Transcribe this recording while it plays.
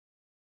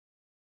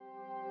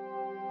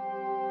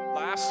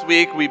Last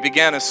week, we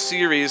began a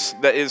series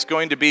that is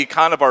going to be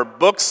kind of our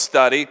book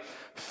study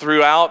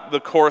throughout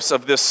the course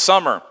of this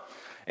summer.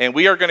 And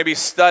we are going to be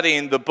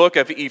studying the book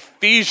of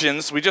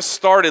Ephesians. We just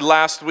started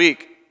last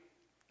week.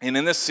 And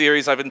in this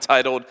series, I've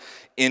entitled,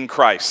 In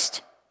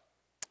Christ.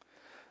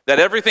 That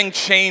everything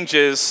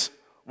changes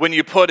when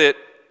you put it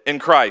in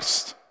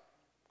Christ.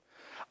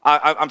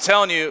 I'm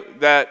telling you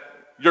that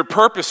your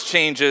purpose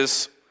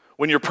changes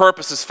when your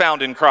purpose is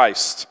found in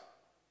Christ.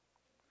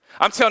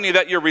 I'm telling you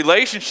that your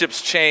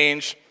relationships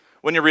change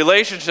when your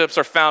relationships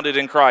are founded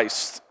in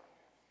Christ.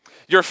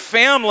 Your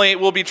family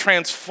will be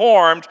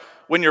transformed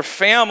when your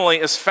family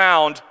is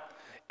found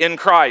in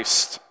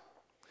Christ.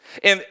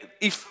 And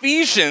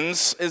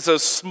Ephesians is a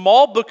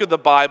small book of the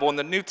Bible in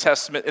the New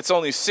Testament. It's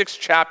only 6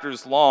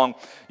 chapters long.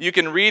 You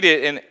can read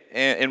it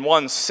in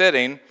one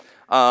sitting.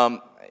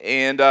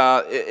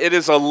 It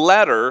is a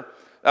letter.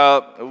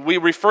 We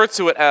refer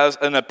to it as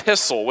an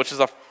epistle, which is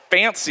a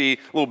fancy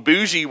little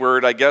bougie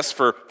word, I guess,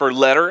 for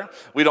letter.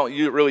 We don't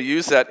really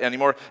use that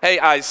anymore. Hey,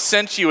 I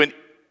sent you an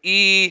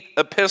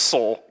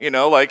e-epistle,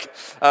 like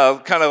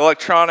kind of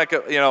electronic,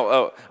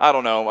 I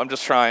don't know. I'm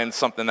just trying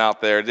something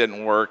out there. It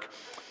didn't work.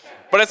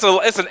 But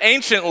it's an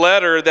ancient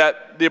letter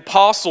that the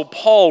Apostle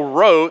Paul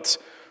wrote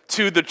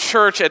to the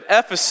church at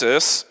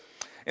Ephesus.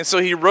 And so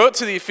he wrote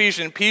to the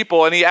Ephesian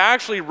people, and he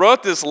actually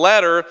wrote this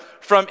letter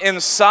from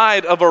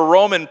inside of a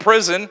Roman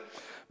prison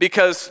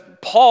because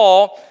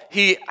Paul,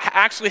 he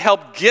actually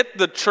helped get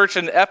the church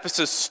in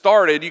Ephesus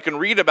started. You can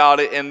read about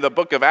it in the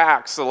book of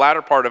Acts, the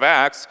latter part of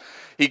Acts.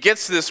 He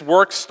gets this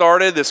work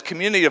started. This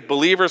community of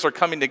believers are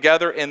coming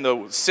together in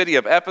the city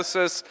of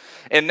Ephesus.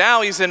 And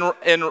now he's in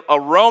a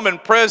Roman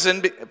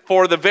prison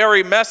for the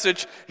very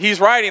message he's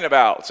writing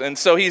about. And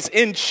so he's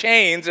in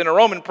chains in a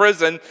Roman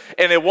prison,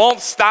 and it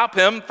won't stop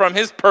him from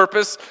his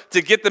purpose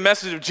to get the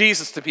message of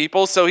Jesus to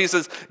people. So he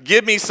says,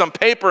 give me some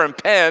paper and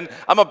pen.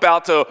 I'm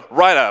about to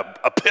write an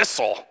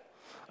epistle.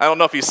 I don't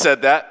know if he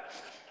said that.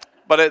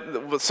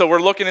 So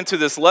we're looking into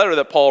this letter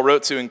that Paul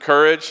wrote to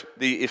encourage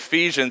the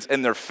Ephesians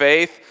in their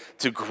faith,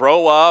 to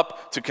grow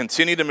up, to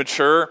continue to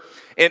mature.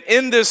 And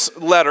in this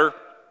letter,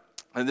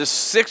 in this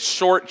 6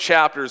 short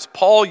chapters,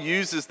 Paul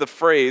uses the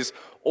phrase,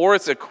 or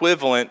its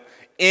equivalent,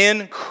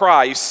 in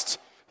Christ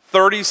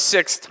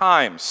 36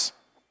 times.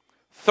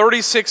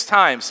 36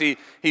 times he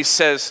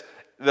says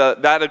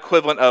that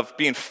equivalent of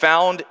being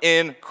found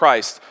in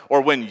Christ,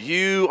 or when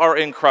you are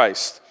in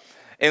Christ.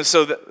 And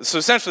so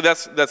essentially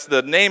that's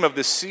the name of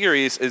this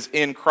series, is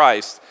In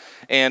Christ.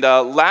 And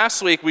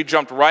last week we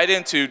jumped right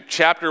into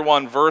chapter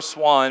 1, verse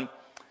 1.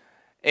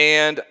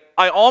 And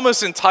I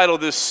almost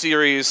entitled this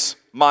series,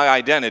 My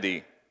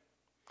Identity.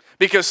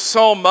 Because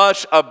so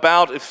much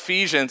about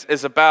Ephesians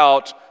is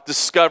about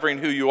discovering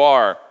who you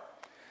are.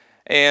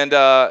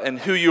 And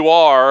who you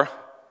are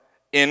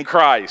in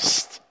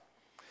Christ.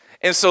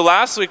 And so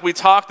last week we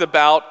talked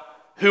about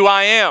who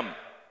I am.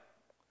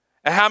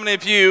 And how many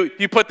of you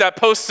put that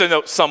Post-it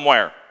note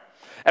somewhere?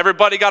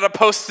 Everybody got a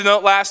Post-it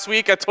note last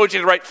week? I told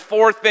you to write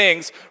 4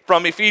 things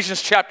from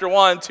Ephesians chapter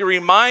 1 to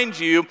remind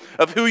you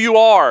of who you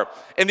are.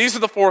 And these are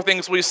the 4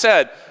 things we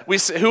said.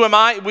 Who am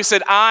I? We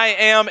said, I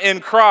am in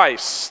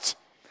Christ.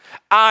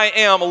 I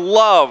am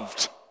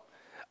loved.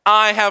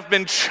 I have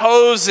been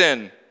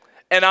chosen.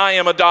 And I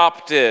am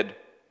adopted.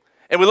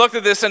 And we looked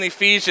at this in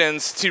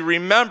Ephesians to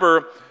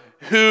remember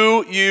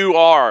who you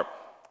are.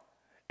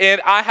 And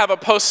I have a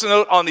Post-it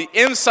note on the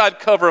inside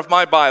cover of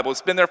my Bible.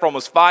 It's been there for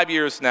almost 5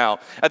 years now.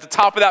 At the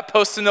top of that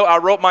Post-it note, I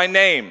wrote my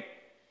name.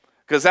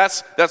 Because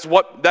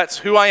that's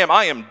who I am.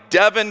 I am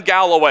Devin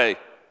Galloway.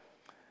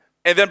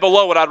 And then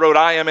below it, I wrote,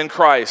 I am in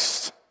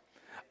Christ.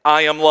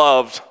 I am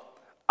loved.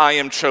 I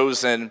am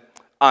chosen.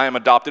 I am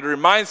adopted. It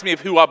reminds me of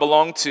who I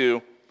belong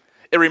to.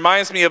 It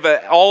reminds me of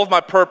all of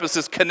my purpose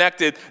is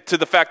connected to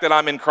the fact that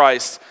I'm in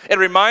Christ. It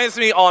reminds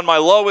me on my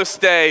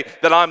lowest day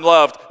that I'm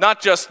loved, not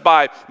just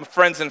by my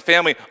friends and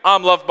family.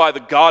 I'm loved by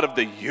the God of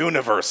the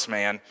universe,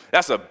 man.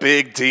 That's a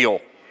big deal.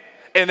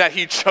 And that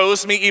he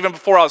chose me even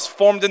before I was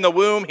formed in the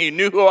womb. He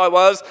knew who I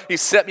was. He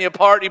set me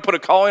apart. He put a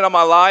calling on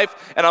my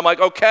life. And I'm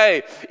like,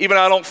 okay, even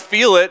though I don't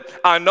feel it,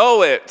 I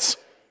know it.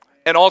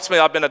 And ultimately,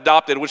 I've been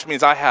adopted, which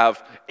means I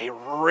have a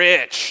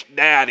rich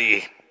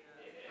daddy.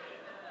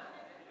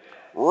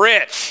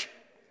 Rich.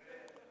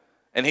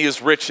 And he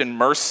is rich in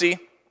mercy.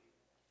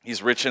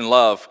 He's rich in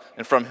love,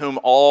 and from whom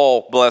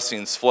all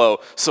blessings flow.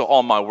 So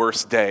on my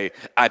worst day,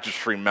 I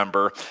just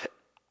remember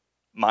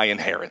my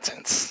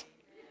inheritance.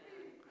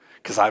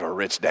 Because I have a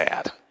rich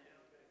dad.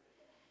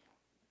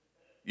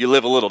 You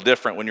live a little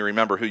different when you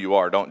remember who you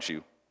are, don't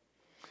you?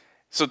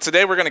 So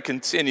today we're going to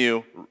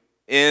continue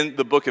in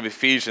the book of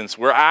Ephesians.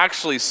 We're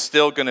actually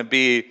still going to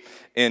be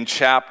in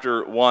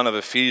chapter 1 of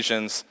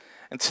Ephesians.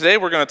 And today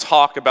we're going to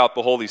talk about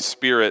the Holy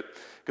Spirit,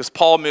 because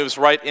Paul moves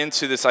right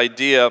into this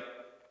idea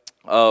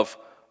of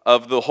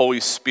the Holy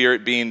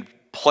Spirit being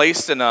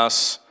placed in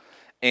us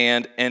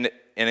and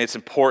its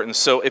importance.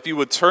 So if you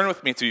would turn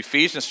with me to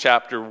Ephesians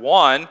chapter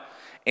 1,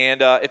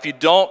 And if you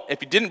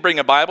didn't bring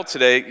a Bible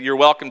today, you're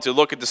welcome to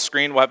look at the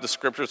screen. We'll have the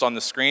scriptures on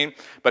the screen.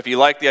 But if you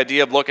like the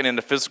idea of looking in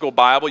the physical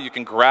Bible, you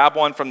can grab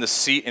one from the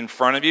seat in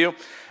front of you.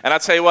 And I'll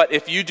tell you what,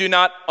 if you do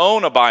not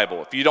own a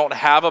Bible, if you don't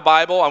have a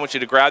Bible, I want you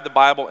to grab the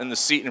Bible in the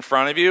seat in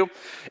front of you.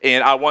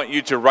 And I want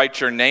you to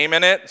write your name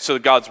in it so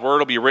that God's word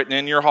will be written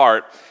in your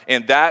heart.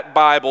 And that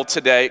Bible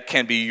today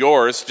can be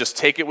yours. Just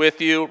take it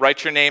with you,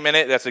 write your name in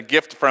it. That's a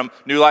gift from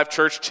New Life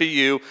Church to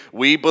you.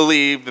 We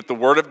believe that the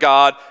Word of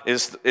God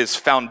is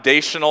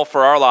foundational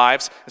for our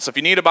lives. And so if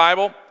you need a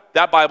Bible,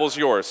 that Bible's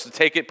yours. So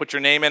take it, put your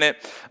name in it.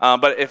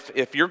 But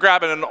if you're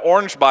grabbing an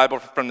orange Bible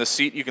from the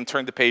seat, you can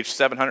turn to page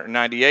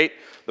 798.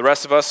 The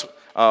rest of us,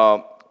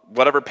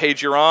 whatever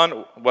page you're on,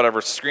 whatever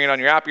screen on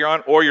your app you're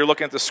on, or you're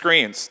looking at the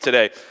screens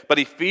today. But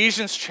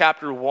Ephesians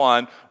chapter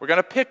 1, we're going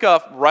to pick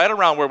up right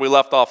around where we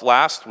left off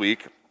last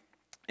week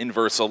in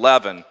verse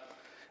 11. And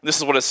this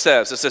is what it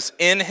says. It says,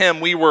 "In him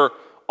we were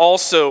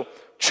also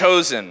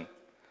chosen,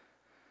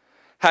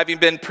 having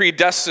been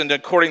predestined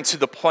according to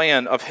the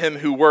plan of him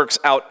who works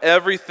out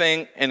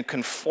everything in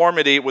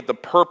conformity with the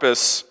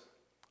purpose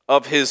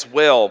of his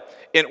will,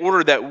 in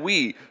order that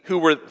we, who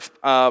were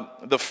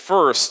the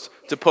first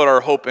to put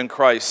our hope in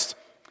Christ,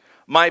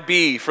 might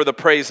be for the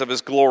praise of his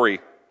glory.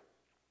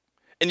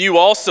 And you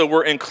also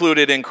were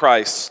included in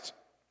Christ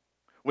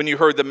when you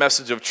heard the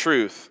message of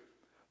truth,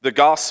 the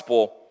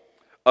gospel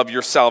of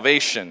your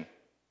salvation."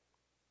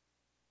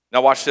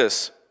 Now watch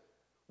this.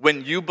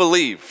 When you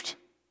believed.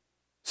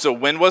 So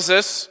when was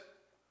this?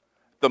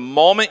 The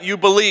moment you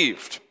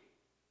believed.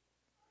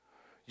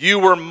 You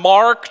were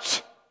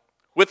marked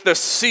with the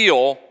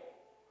seal,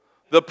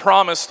 the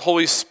promised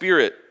Holy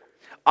Spirit.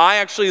 I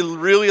actually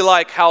really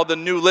like how the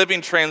New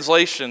Living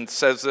Translation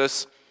says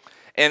this.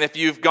 And if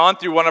you've gone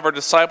through one of our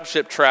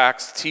discipleship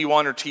tracks,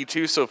 T1 or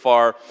T2 so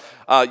far,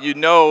 you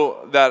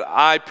know that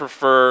I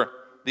prefer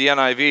the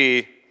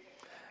NIV.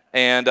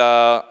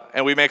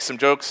 And we make some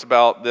jokes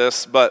about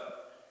this, but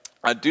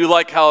I do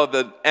like how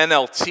the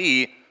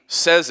NLT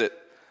says it.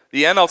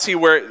 The NLT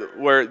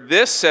where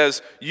this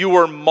says, you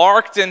were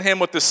marked in him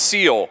with the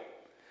seal.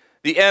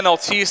 The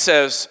NLT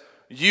says,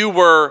 you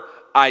were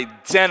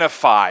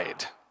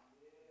identified.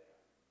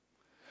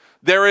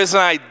 There is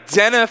an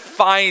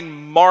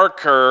identifying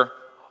marker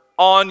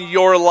on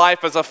your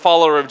life as a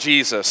follower of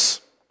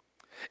Jesus.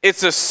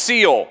 It's a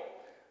seal,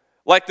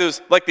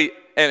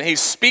 and he's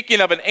speaking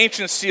of an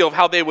ancient seal of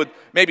how they would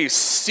maybe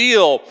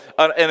seal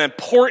an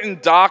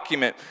important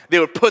document. They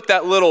would put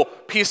that little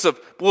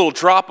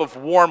drop of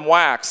warm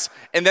wax,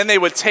 and then they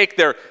would take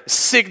their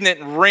signet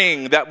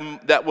ring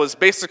that was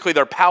basically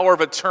their power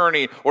of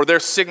attorney or their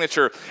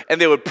signature, and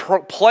they would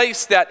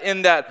place that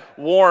in that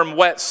warm,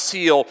 wet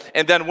seal,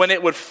 and then when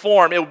it would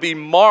form, it would be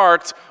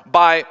marked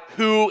by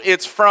who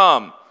it's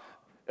from.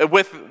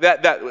 With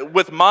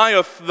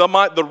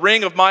the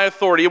ring of my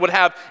authority, it would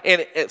have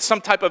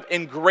some type of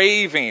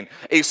engraving,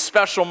 a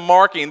special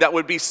marking that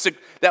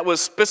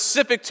was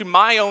specific to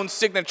my own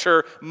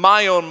signature,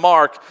 my own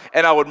mark,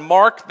 and I would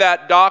mark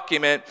that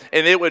document,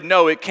 and it would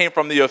know it came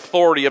from the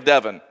authority of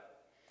Devin.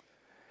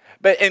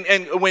 But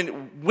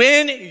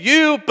when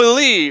you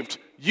believed,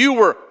 you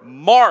were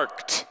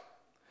marked,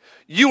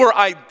 you were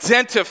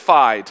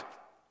identified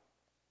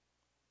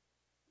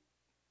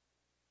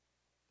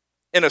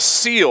in a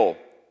seal.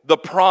 The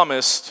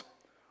promised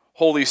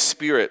Holy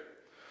Spirit.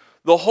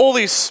 The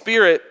Holy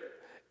Spirit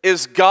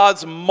is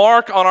God's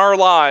mark on our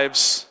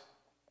lives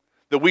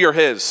that we are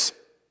his.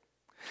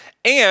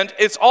 And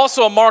it's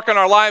also a mark on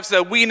our lives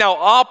that we now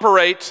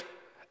operate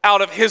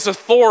out of his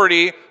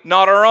authority,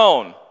 not our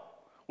own.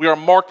 We are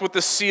marked with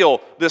the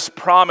seal, this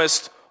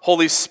promised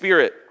Holy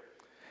Spirit.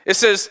 It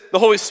says the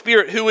Holy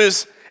Spirit, who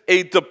is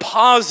a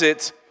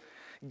deposit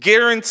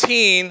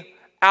guaranteeing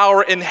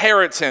our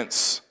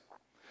inheritance.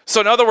 So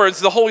in other words,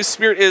 the Holy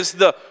Spirit is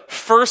the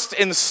first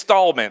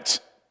installment,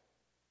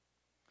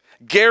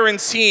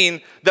 guaranteeing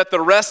that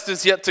the rest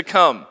is yet to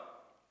come,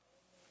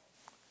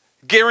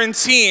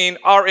 guaranteeing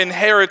our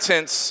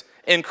inheritance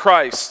in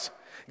Christ,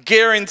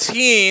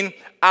 guaranteeing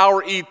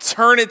our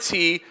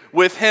eternity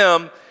with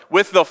him,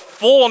 with the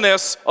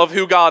fullness of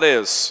who God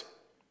is.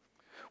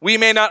 We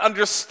may not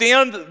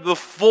understand the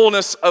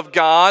fullness of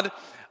God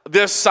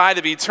this side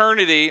of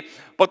eternity,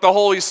 but the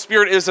Holy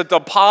Spirit is a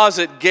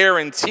deposit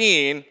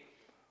guaranteeing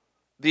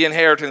the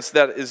inheritance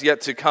that is yet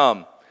to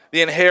come.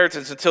 The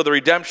inheritance until the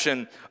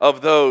redemption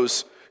of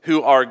those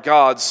who are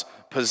God's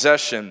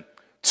possession,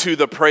 to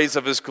the praise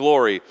of his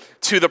glory,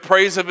 to the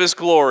praise of his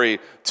glory,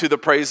 to the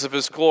praise of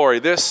his glory.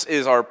 This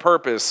is our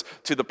purpose,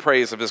 to the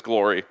praise of his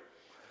glory.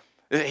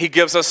 He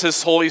gives us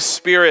his Holy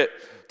Spirit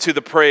to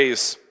the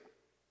praise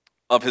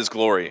of his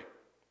glory.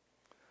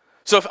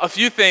 So a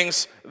few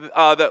things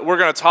that we're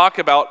going to talk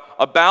about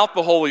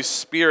the Holy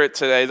Spirit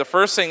today. The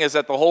first thing is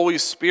that the Holy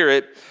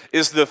Spirit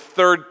is the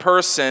third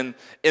person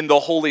in the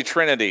Holy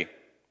Trinity.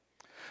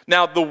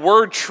 Now, the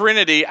word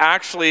Trinity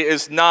actually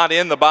is not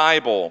in the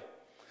Bible.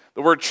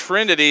 The word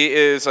Trinity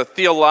is a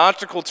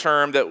theological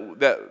term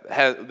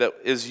that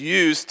is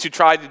used to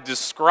try to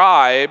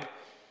describe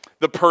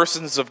the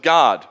persons of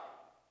God.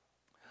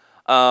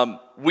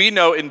 We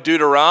know in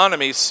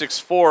Deuteronomy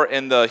 6:4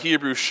 in the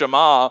Hebrew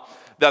Shema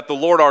that the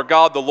Lord our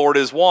God, the Lord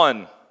is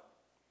one.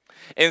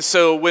 And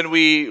so when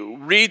we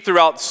read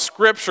throughout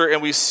Scripture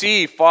and we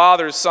see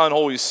Father, Son,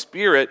 Holy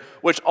Spirit,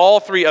 which all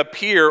three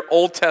appear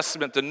Old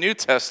Testament to New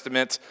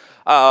Testament,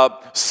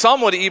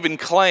 some would even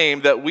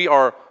claim that we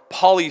are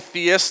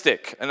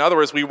polytheistic. In other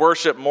words, we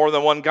worship more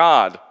than one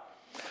God.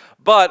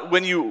 But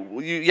when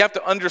you have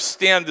to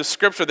understand the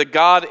Scripture that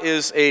God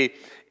is a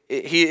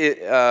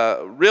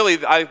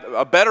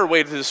better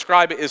way to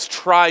describe it is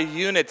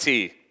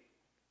triunity.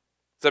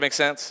 Does that make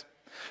sense?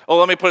 Oh,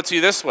 let me put it to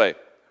you this way.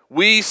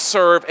 We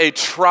serve a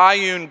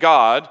triune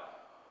God,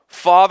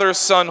 Father,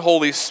 Son,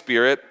 Holy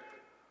Spirit,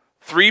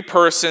 three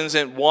persons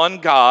in one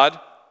God,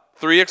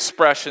 three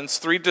expressions,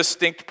 three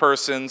distinct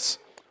persons,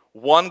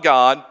 one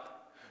God.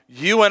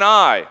 You and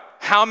I,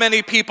 how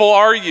many people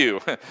are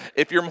you?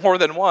 If you're more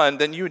than one,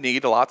 then you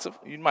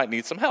might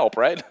need some help,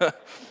 right?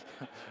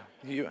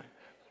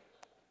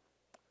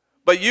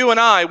 But you and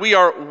I, we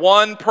are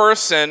one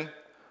person,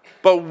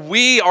 but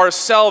we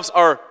ourselves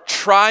are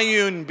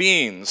triune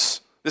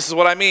beings. This is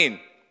what I mean.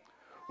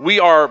 We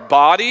are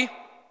body,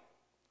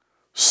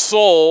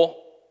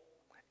 soul,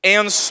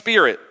 and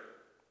spirit.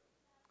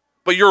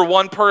 But you're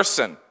one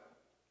person.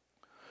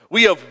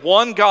 We have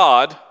one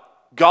God,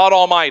 God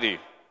Almighty,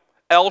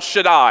 El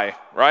Shaddai,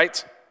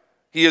 right?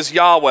 He is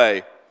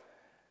Yahweh.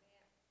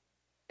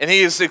 And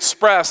he is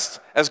expressed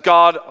as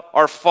God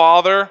our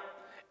Father,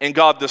 and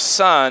God the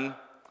Son,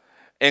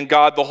 and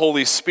God the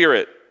Holy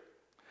Spirit.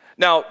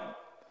 Now,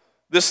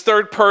 this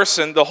third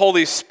person, the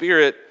Holy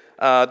Spirit,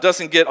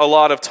 doesn't get a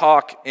lot of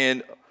talk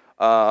in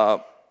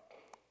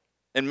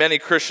many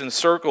Christian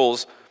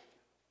circles,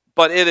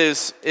 but it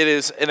is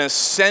an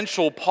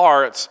essential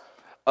part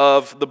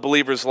of the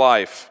believer's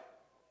life.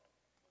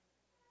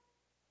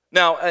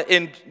 Now,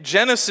 in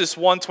Genesis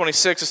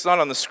 1:26, it's not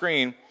on the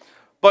screen,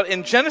 but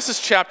in Genesis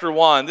chapter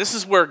 1, this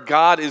is where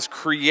God is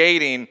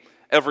creating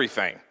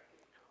everything.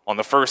 On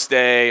the first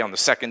day, on the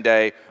second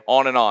day,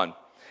 on and on.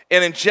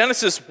 And in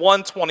Genesis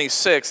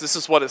 1:26, this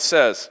is what it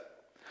says.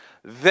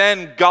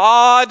 Then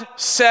God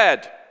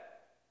said,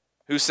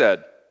 who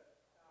said?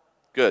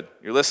 Good,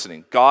 you're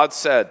listening. God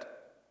said,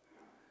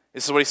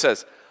 this is what he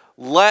says,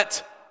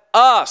 let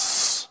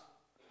us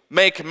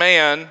make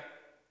man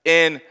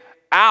in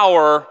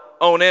our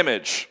own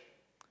image.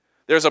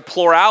 There's a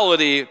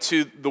plurality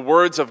to the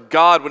words of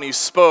God when he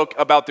spoke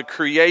about the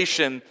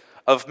creation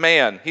of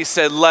man. He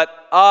said, let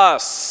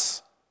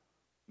us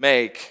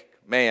make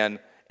man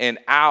in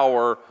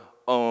our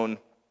own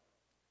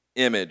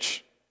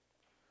image.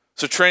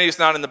 So Trinity is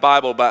not in the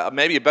Bible, but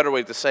maybe a better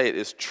way to say it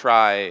is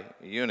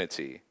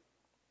triunity.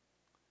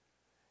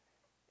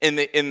 In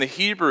the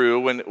Hebrew,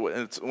 when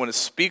it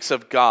speaks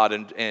of God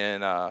in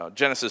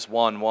Genesis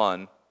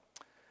 1:1,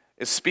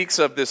 it speaks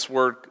of this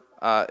word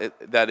it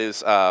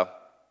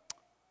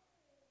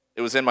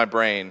was in my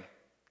brain,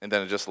 and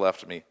then it just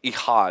left me,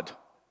 Ihad.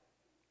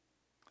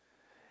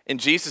 And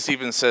Jesus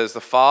even says,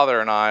 the Father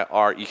and I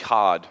are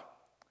Ihad.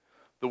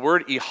 The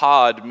word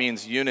Ihad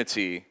means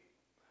unity,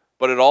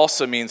 but it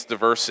also means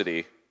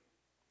diversity,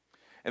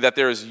 and that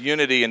there is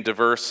unity and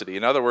diversity.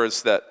 In other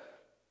words, that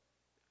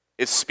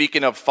it's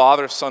speaking of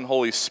Father, Son,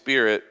 Holy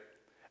Spirit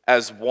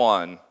as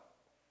one,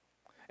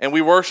 and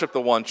we worship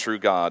the one true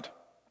God.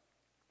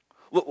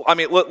 I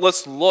mean,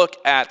 let's look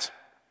at,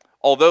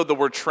 although the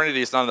word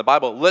Trinity is not in the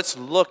Bible, let's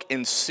look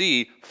and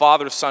see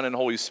Father, Son, and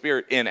Holy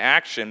Spirit in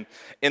action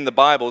in the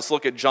Bible. Let's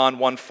look at John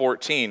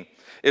 1:14.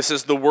 It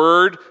says, the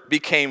Word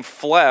became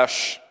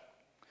flesh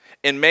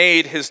and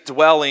made his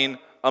dwelling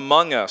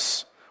among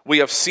us. We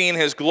have seen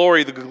his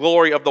glory, the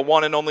glory of the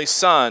one and only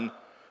Son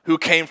who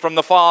came from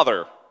the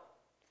Father,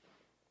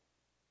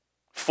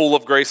 full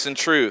of grace and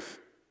truth.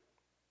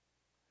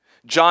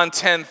 John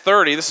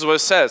 10:30, this is what it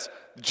says.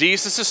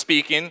 Jesus is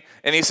speaking,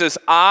 and he says,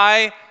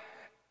 I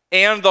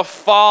and the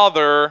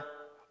Father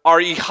are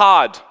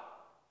Ihad.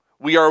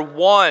 We are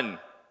one.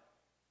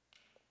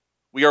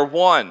 We are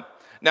one.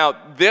 Now,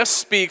 this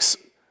speaks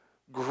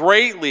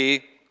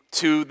greatly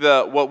to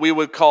what we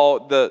would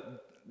call the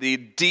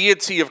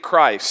deity of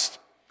Christ.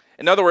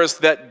 In other words,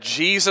 that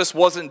Jesus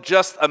wasn't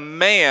just a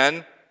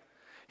man,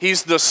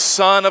 he's the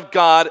Son of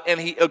God, and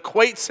he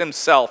equates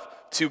himself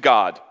to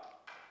God.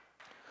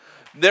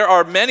 There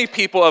are many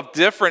people of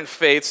different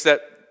faiths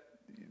that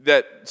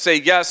say,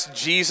 yes,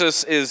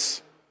 Jesus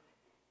is,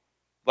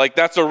 like,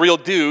 that's a real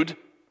dude,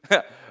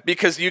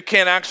 because you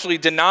can't actually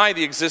deny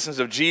the existence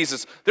of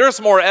Jesus.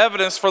 There's more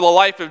evidence for the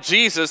life of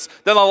Jesus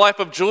than the life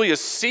of Julius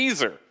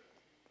Caesar.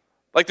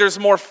 Like, there's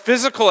more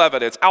physical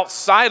evidence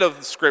outside of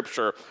the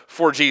Scripture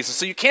for Jesus.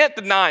 So you can't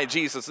deny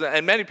Jesus.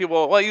 And many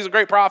people, well, he's a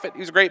great prophet,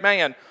 he's a great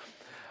man.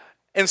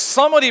 And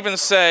some would even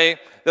say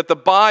that the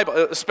Bible,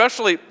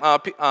 especially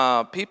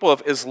people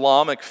of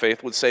Islamic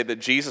faith, would say that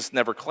Jesus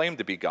never claimed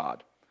to be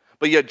God.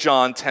 But yet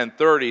John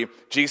 10:30,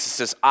 Jesus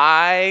says,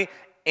 I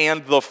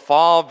and the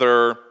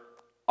Father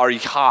are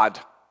Ihad.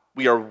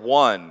 We are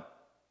one.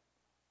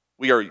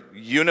 We are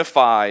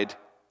unified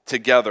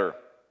together.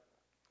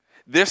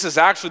 This is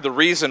actually the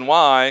reason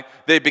why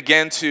they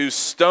began to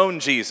stone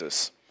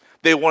Jesus.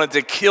 They wanted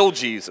to kill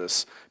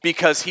Jesus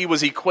because he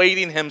was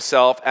equating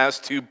himself as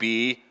to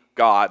be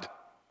God.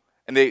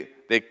 And they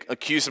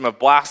accused him of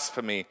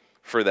blasphemy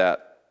for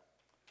that.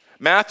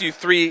 Matthew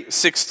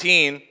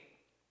 3:16,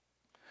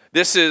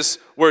 this is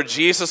where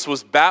Jesus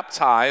was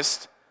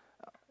baptized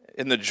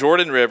in the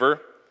Jordan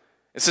River.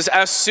 It says,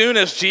 as soon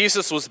as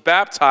Jesus was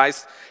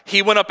baptized,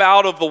 he went up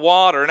out of the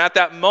water, and at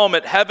that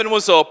moment, heaven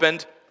was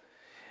opened,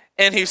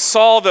 and he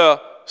saw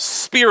the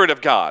Spirit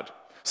of God.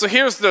 So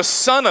here's the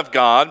Son of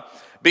God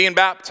being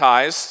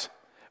baptized,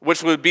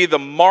 which would be the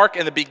mark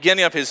and the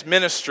beginning of his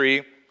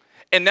ministry.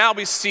 And now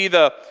we see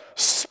the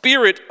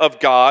Spirit of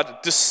God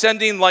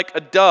descending like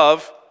a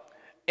dove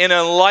and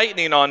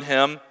enlightening on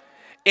him,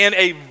 and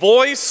a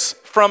voice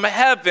from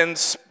heaven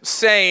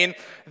saying,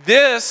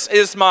 this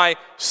is my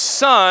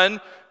Son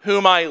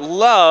whom I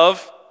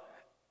love,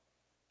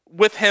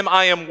 with him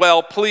I am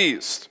well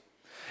pleased.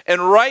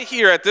 And right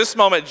here at this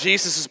moment,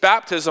 Jesus'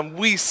 baptism,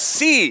 we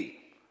see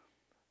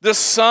the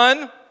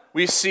Son,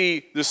 we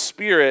see the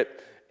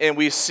Spirit, and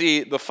we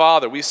see the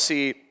Father. We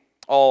see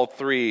all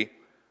three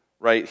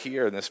right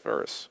here in this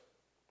verse.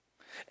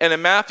 And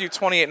in Matthew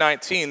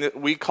 28:19,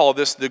 we call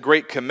this the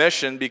Great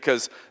Commission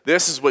because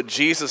this is what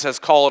Jesus has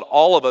called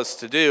all of us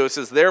to do. It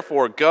says,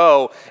 therefore,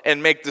 go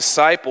and make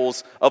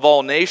disciples of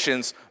all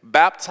nations,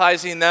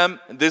 baptizing them,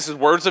 this is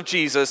words of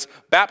Jesus,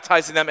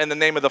 baptizing them in the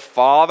name of the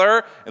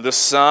Father, and the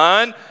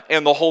Son,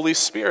 and the Holy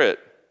Spirit.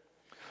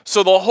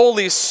 So the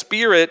Holy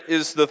Spirit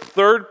is the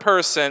third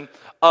person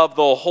of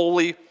the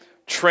Holy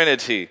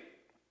Trinity.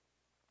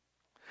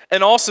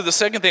 And also the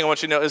second thing I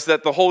want you to know is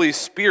that the Holy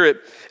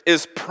Spirit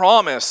is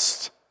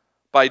promised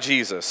by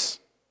Jesus.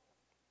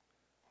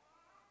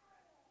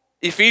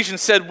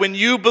 Ephesians said, when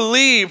you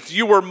believed,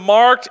 you were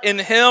marked in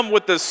him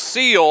with the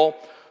seal,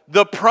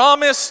 the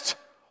promised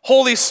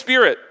Holy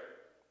Spirit.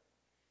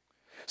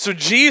 So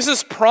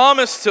Jesus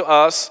promised to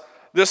us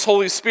this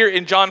Holy Spirit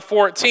in John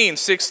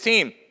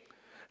 14:16.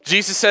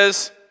 Jesus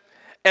says,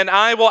 and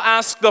I will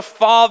ask the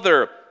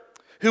Father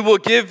who will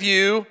give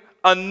you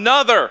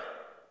another.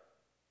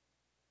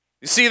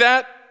 You see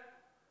that?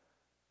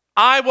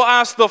 I will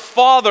ask the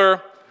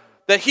Father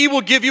that he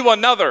will give you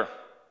another,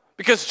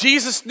 because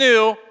Jesus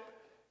knew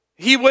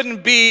he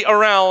wouldn't be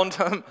around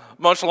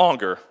much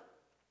longer.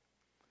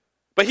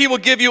 But he will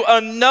give you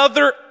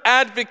another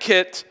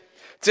advocate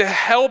to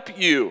help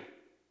you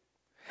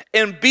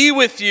and be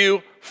with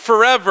you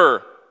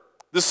forever,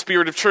 the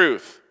Spirit of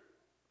truth.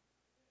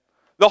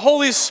 The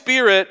Holy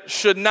Spirit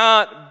should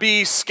not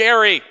be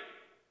scary.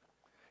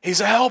 He's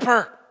a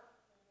helper.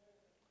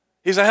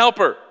 He's a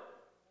helper.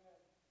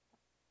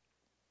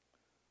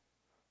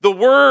 The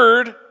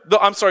world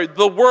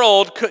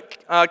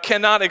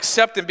cannot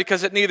accept him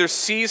because it neither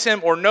sees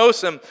him or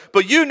knows him,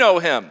 but you know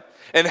him.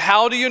 And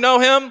how do you know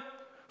him?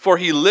 For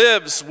he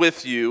lives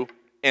with you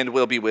and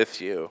will be with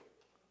you.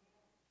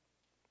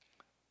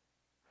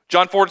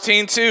 John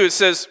 14:2, it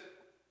says,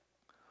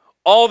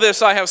 all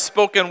this I have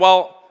spoken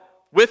while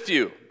with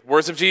you.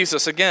 Words of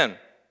Jesus again. And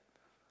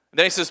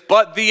then he says,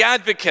 but the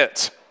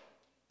advocate,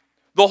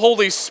 the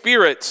Holy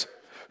Spirit,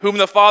 whom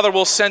the Father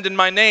will send in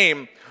my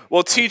name,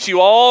 will teach you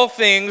all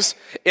things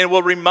and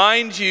will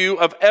remind you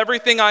of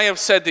everything I have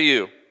said to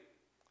you.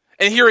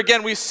 And here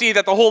again we see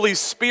that the Holy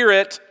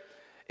Spirit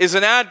is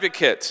an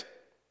advocate.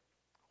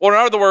 Or in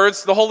other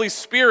words, the Holy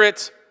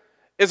Spirit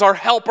is our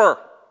helper,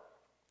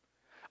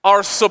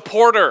 our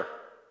supporter.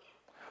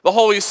 The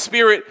Holy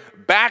Spirit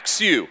backs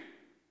you.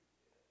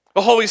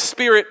 The Holy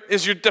Spirit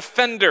is your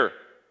defender.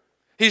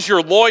 He's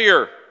your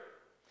lawyer.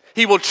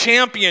 He will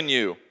champion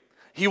you.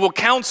 He will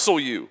counsel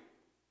you.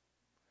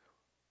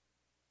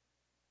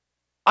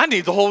 I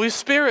need the Holy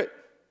Spirit.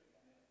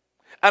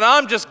 And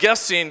I'm just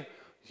guessing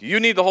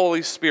you need the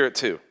Holy Spirit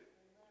too.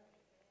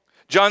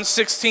 John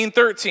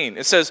 16:13,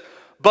 it says,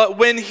 but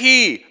when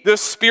he, the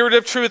Spirit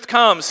of truth,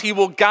 comes, he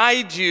will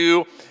guide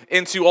you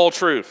into all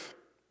truth.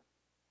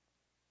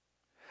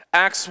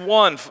 Acts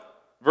 1,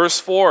 verse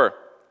 4,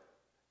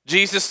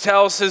 Jesus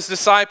tells his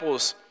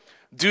disciples,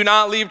 do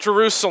not leave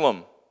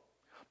Jerusalem,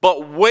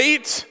 but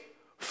wait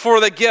for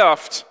the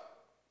gift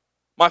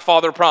my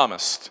Father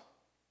promised.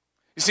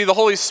 You see, the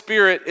Holy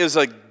Spirit is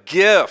a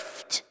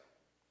gift.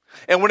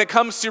 And when it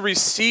comes to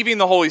receiving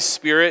the Holy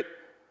Spirit,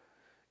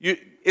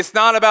 it's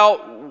not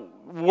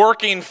about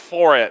working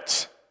for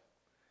it.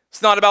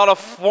 It's not about a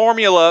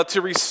formula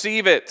to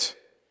receive it.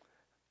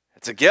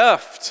 It's a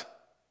gift.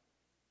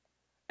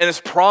 And it's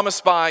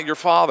promised by your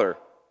Father.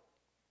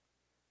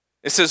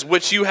 It says,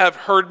 which you have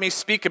heard me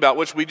speak about,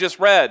 which we just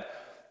read,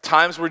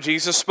 times where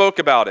Jesus spoke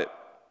about it.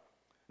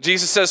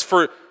 Jesus says,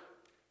 for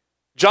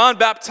John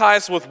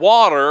baptized with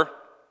water,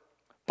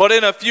 but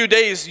in a few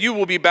days you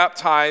will be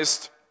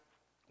baptized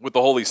with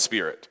the Holy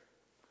Spirit.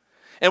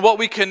 And what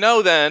we can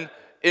know then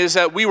is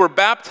that we were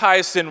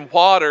baptized in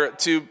water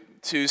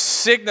to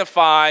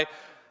signify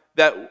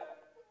that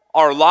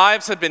our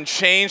lives have been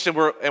changed and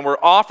we're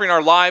offering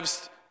our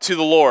lives to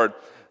the Lord.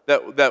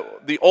 that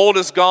the old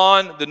is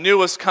gone, the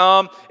new has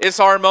come. It's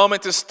our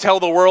moment to tell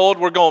the world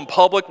we're going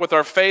public with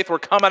our faith. We're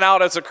coming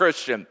out as a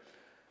Christian.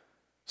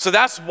 So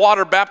that's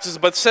water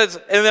baptism. But it says,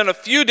 and then a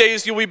few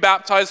days you'll be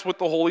baptized with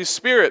the Holy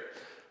Spirit.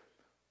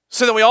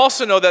 So then we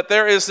also know that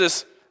there is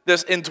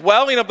this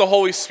indwelling of the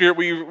Holy Spirit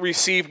we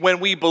receive when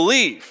we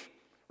believe.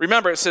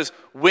 Remember, it says,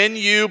 when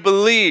you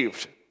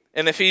believed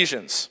in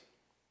Ephesians.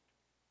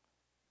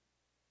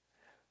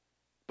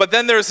 But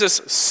then there's this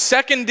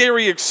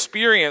secondary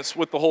experience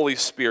with the Holy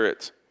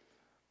Spirit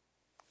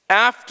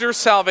after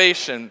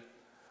salvation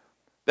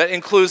that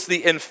includes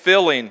the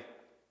infilling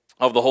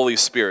of the Holy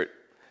Spirit.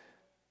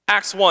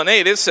 Acts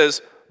 1:8, it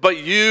says, but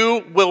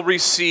you will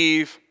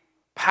receive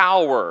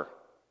power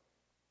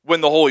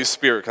when the Holy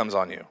Spirit comes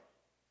on you.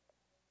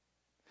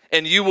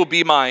 And you will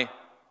be my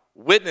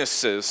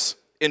witnesses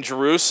in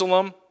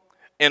Jerusalem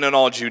and in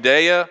all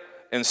Judea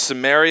and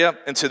Samaria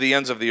and to the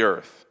ends of the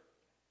earth.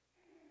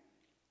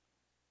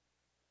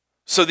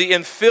 So the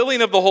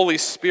infilling of the Holy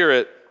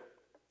Spirit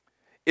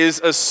is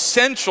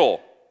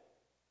essential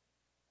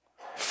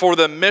for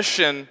the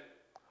mission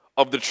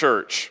of the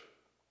church.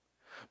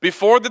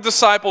 Before the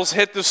disciples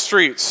hit the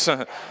streets,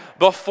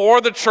 before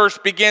the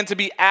church began to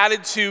be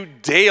added to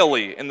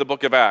daily in the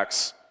book of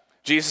Acts,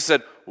 Jesus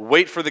said,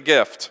 wait for the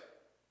gift.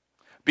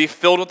 Be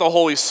filled with the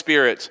Holy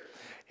Spirit.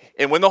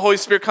 And when the Holy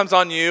Spirit comes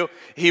on you,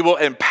 he will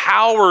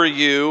empower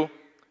you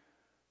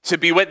to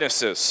be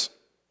witnesses.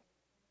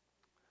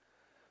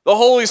 The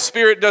Holy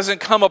Spirit doesn't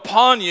come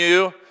upon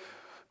you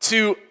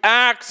to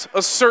act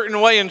a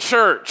certain way in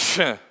church.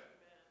 The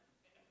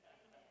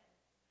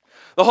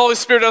Holy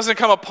Spirit doesn't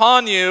come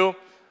upon you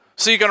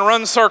so you can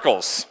run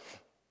circles,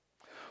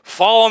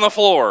 fall on the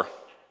floor.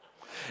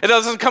 It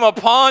doesn't come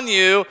upon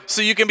you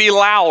so you can be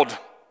loud.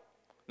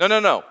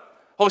 No.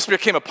 Holy Spirit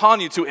came upon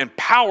you to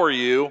empower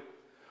you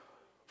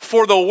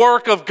for the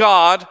work of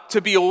God to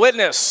be a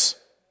witness.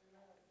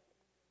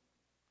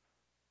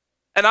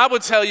 And I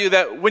would tell you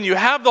that when you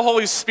have the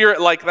Holy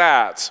Spirit like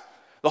that,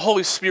 the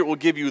Holy Spirit will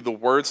give you the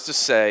words to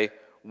say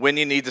when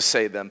you need to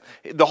say them.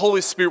 The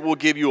Holy Spirit will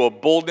give you a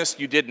boldness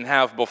you didn't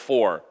have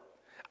before,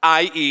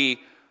 i.e.,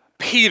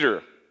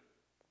 Peter.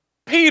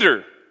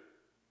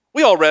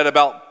 We all read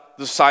about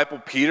the disciple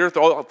Peter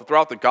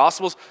throughout the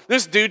Gospels.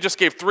 This dude just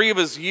gave 3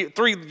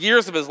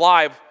 years of his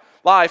life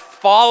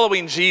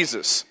following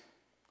Jesus.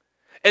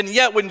 And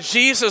yet when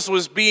Jesus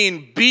was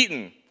being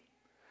beaten,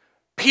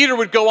 Peter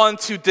would go on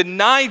to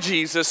deny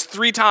Jesus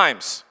 3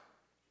 times.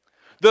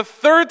 The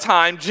third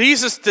time,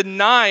 Peter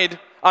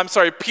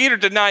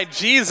denied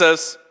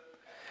Jesus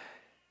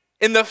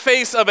in the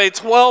face of a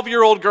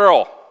 12-year-old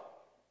girl.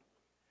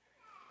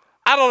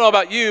 I don't know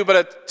about you, but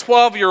a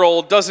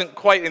 12-year-old doesn't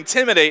quite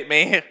intimidate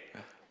me.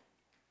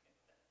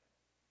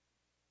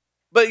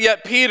 But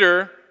yet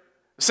Peter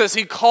says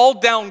he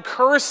called down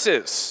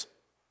curses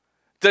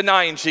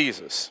denying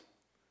Jesus.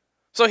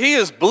 So he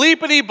is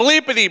bleepity,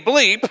 bleepity,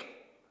 bleep.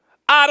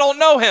 I don't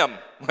know him.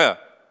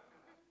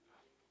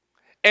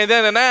 And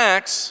then in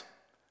Acts,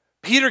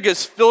 Peter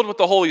gets filled with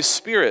the Holy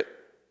Spirit.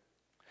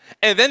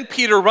 And then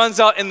Peter runs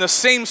out in the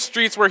same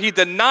streets where he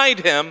denied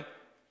him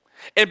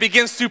and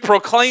begins to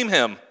proclaim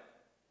him.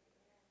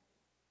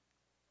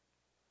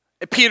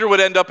 And Peter would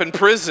end up in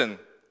prison.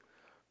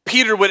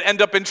 Peter would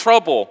end up in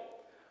trouble.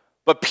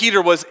 But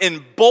Peter was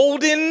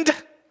emboldened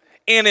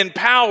and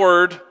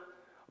empowered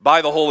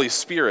by the Holy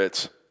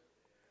Spirit.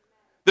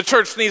 The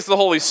church needs the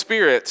Holy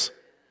Spirit,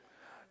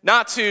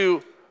 not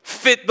to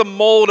fit the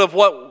mold of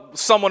what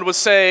someone would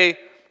say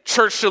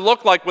church should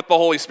look like with the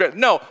Holy Spirit.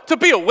 No, to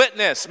be a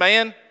witness,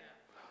 man.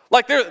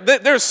 Like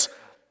there's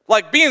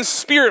like being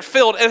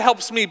Spirit-filled, it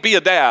helps me be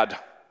a dad.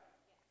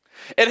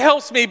 It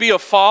helps me be a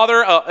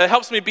father. It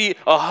helps me be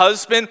a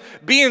husband.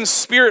 Being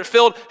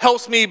Spirit-filled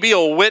helps me be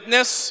a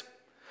witness.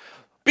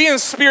 Being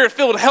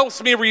Spirit-filled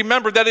helps me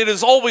remember that it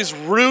is always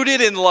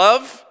rooted in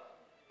love,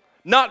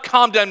 not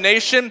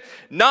condemnation,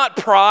 not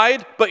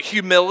pride, but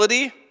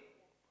humility.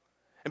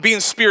 And being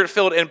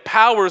Spirit-filled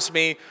empowers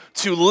me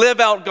to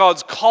live out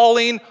God's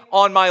calling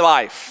on my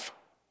life.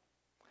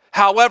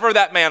 However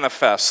that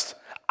manifests,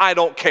 I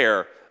don't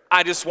care.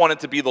 I just want it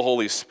to be the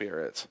Holy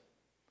Spirit.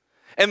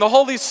 And the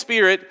Holy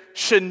Spirit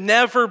should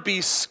never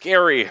be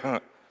scary.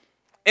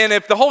 And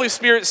if the Holy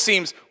Spirit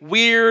seems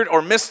weird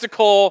or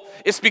mystical,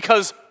 it's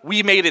because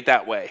we made it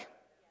that way.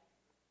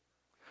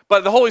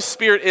 But the Holy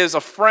Spirit is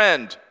a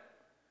friend.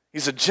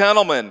 He's a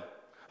gentleman.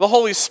 The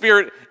Holy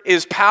Spirit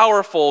is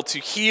powerful to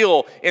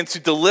heal and to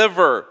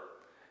deliver.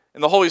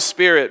 And the Holy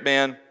Spirit,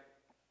 man,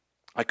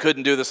 I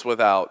couldn't do this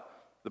without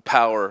the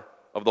power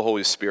of the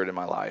Holy Spirit in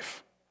my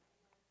life.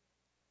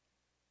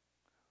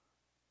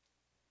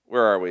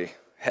 Where are we?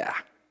 Yeah.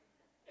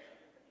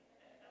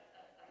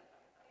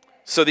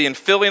 So the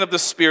infilling of the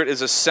Spirit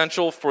is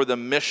essential for the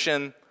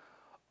mission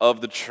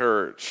of the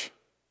church.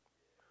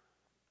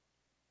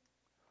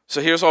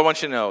 So here's what I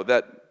want you to know,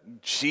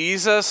 that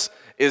Jesus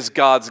is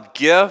God's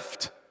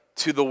gift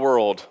to the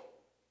world.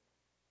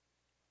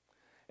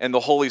 And the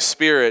Holy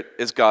Spirit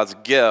is God's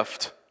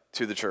gift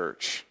to the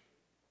church.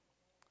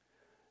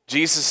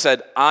 Jesus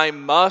said, I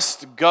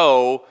must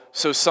go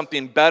so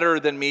something better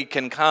than me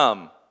can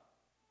come.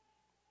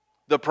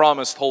 The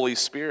promised Holy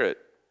Spirit.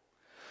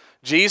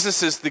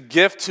 Jesus is the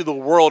gift to the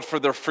world for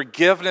the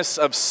forgiveness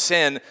of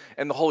sin,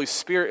 and the Holy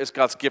Spirit is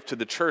God's gift to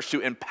the church to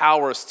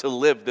empower us to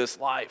live this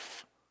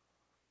life.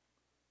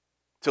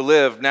 To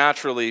live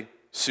naturally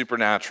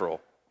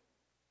supernatural.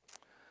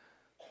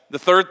 The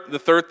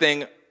third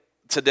thing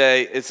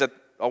today is that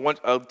I want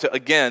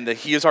again that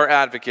He is our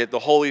advocate. The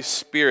Holy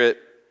Spirit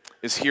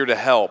is here to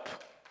help.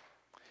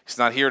 He's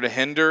not here to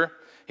hinder.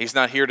 He's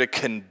not here to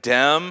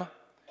condemn.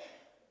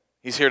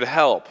 He's here to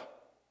help.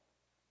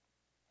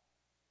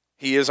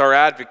 He is our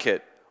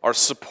advocate, our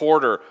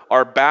supporter,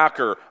 our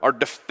backer, our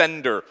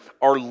defender,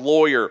 our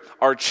lawyer,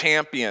 our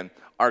champion,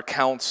 our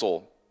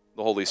counsel,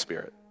 the Holy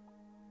Spirit.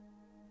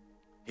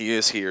 He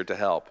is here to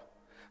help.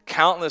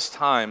 Countless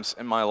times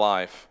in my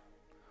life,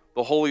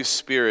 the Holy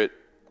Spirit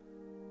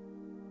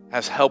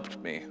has helped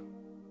me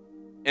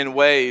in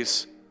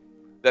ways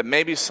that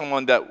maybe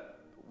someone that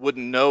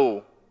wouldn't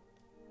know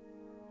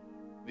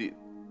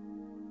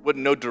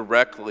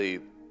directly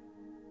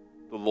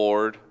the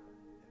Lord,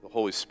 the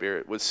Holy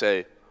Spirit, would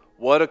say,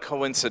 what a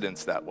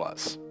coincidence that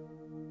was.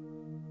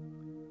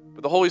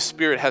 But the Holy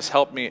Spirit has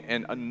helped me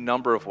in a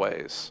number of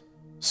ways,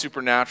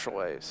 supernatural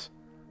ways.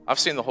 I've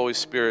seen the Holy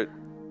Spirit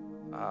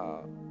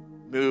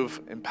move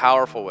in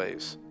powerful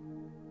ways,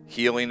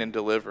 healing and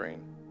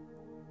delivering.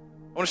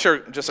 I want to share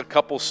just a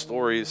couple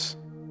stories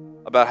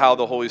about how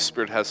the Holy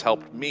Spirit has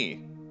helped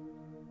me.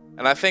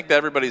 And I think that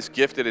everybody's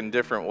gifted in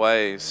different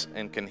ways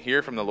and can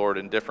hear from the Lord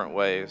in different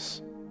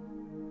ways.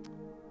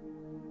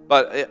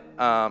 But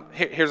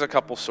here's a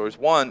couple stories.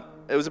 One,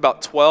 it was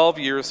about 12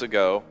 years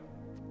ago.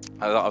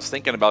 I was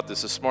thinking about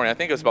this morning. I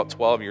think it was about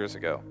 12 years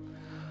ago.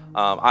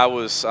 I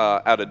was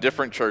at a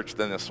different church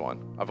than this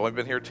one. I've only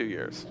been here 2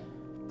 years.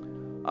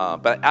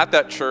 But at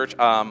that church,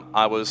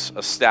 I was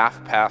a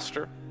staff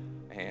pastor,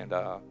 and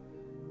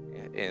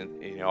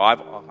you know,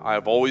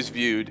 I've always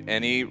viewed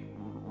any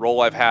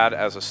role I've had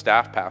as a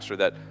staff pastor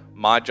that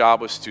my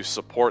job was to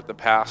support the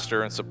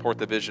pastor and support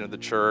the vision of the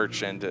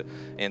church and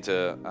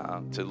to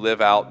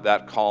live out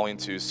that calling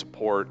to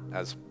support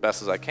as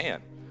best as I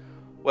can.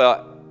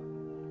 Well,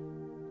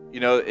 you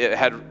know,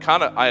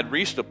 I had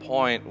reached a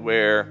point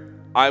where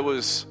I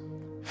was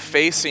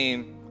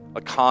facing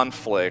a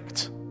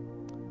conflict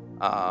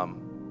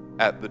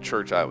at the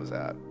church I was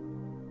at.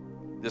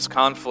 This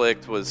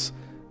conflict was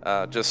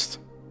just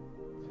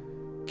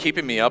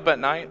keeping me up at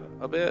night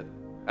a bit,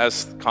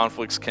 as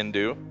conflicts can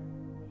do.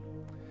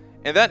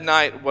 And that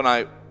night, when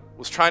I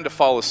was trying to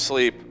fall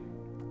asleep,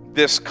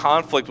 this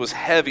conflict was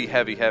heavy,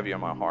 heavy, heavy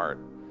on my heart.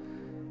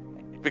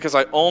 Because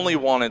I only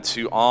wanted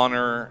to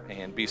honor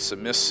and be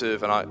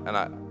submissive, and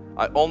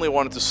I only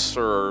wanted to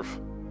serve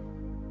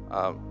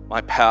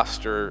my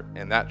pastor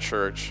in that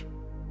church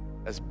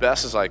as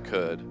best as I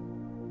could.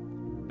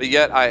 But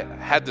yet I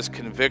had this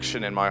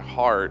conviction in my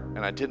heart, and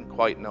I didn't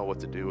quite know what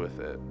to do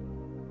with it.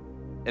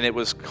 And it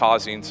was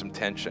causing some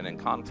tension and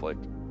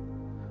conflict.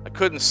 I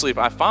couldn't sleep.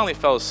 I finally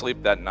fell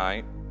asleep that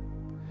night,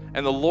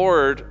 and the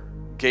Lord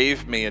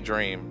gave me a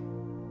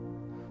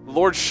dream. The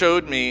Lord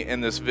showed me in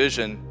this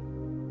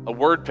vision a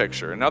word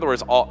picture. In other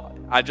words,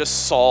 I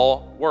just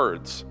saw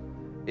words.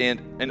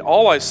 And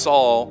all I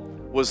saw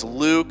was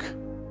Luke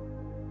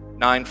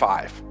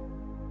 9:5.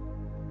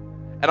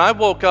 And I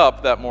woke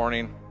up that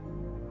morning,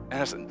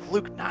 and I said,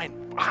 Luke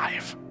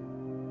 9:5.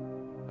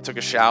 I took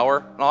a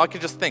shower, and all I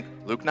could just think,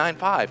 Luke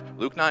 9:5,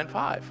 Luke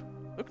 9:5,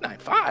 Luke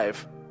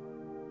 9:5.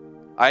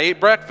 I ate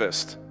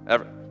breakfast.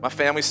 My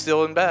family's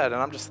still in bed,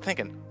 and I'm just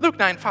thinking, Luke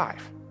 9:5.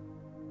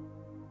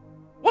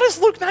 What is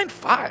Luke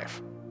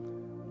 9:5?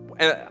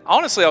 And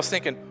honestly, I was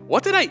thinking,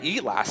 what did I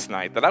eat last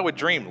night that I would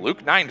dream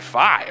Luke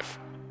 9:5?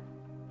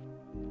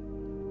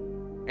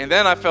 And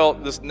then I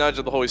felt this nudge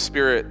of the Holy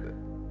Spirit,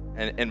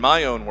 and in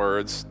my own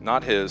words,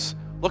 not his,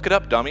 look it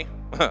up, dummy.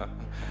 I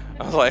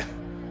was like,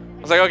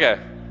 okay,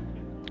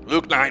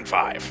 Luke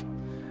 9:5.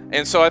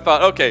 And so I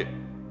thought, okay,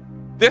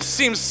 this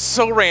seems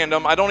so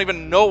random. I don't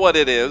even know what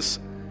it is.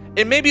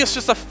 And maybe it's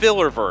just a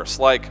filler verse,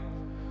 like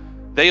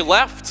they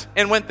left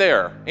and went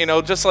there. You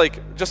know, just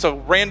a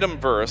random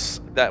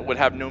verse that would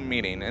have no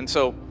meaning. And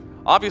so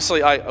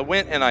obviously I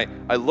went and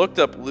I looked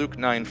up Luke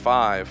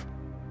 9:5,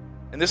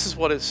 and this is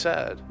what it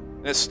said.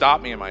 And it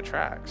stopped me in my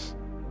tracks.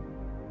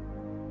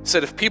 It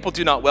said, if people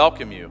do not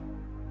welcome you,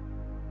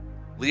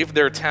 leave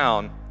their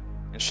town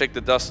and shake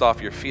the dust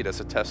off your feet as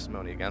a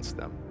testimony against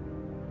them.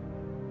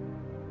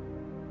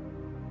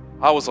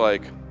 I was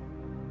like,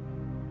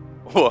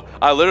 whoa,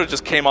 I literally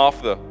just came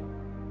off the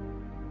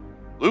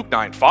Luke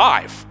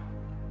 9:5.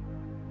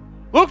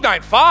 Luke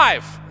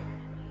 9:5.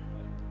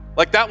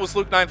 Like that was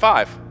Luke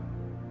 9:5.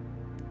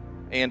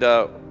 And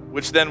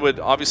which then would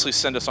obviously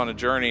send us on a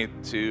journey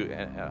to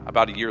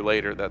about a year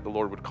later that the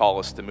Lord would call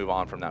us to move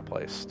on from that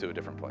place to a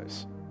different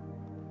place.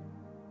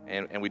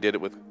 And we did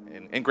it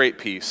in great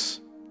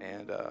peace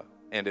and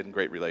in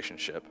great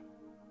relationship.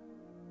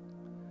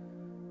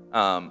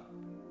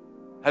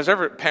 Has there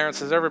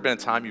ever been a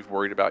time you've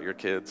worried about your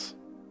kids?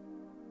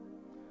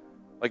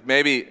 Like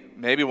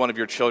maybe one of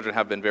your children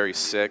have been very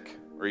sick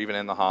or even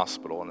in the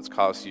hospital, and it's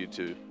caused you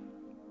to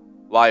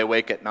lie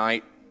awake at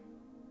night,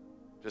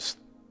 just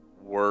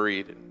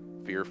worried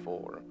and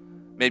fearful. Or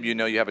maybe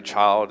you have a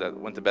child that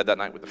went to bed that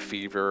night with a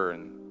fever,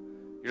 and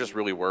you're just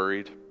really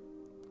worried.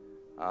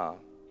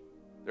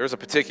 There was a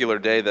particular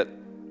day that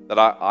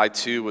I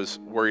too was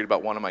worried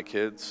about one of my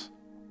kids,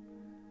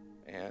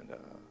 and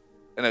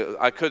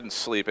I couldn't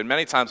sleep. And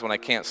many times when I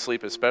can't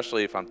sleep,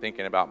 especially if I'm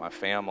thinking about my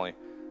family,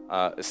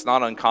 it's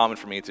not uncommon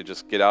for me to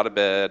just get out of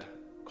bed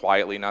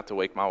quietly, not to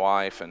wake my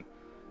wife,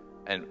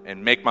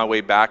 and make my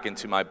way back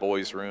into my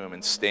boys' room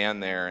and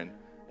stand there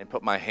and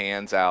put my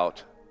hands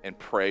out and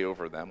pray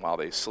over them while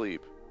they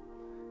sleep.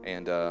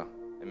 And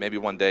maybe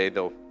one day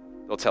they'll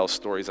tell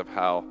stories of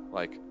how,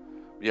 like,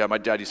 yeah, my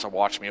dad used to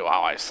watch me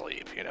while I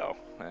sleep, And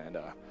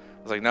I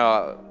was like,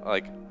 no,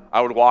 like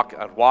I'd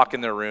walk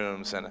in their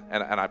rooms and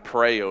I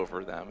pray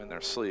over them in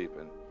their sleep.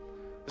 And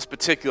this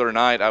particular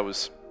night I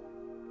was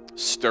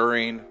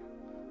stirring,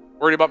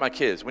 worried about my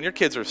kids. When your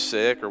kids are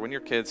sick or when your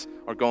kids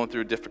are going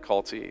through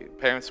difficulty,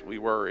 parents, we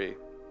worry.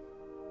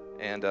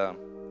 And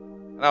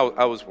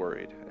I was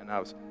worried, and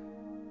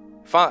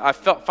I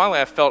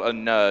felt a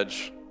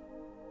nudge,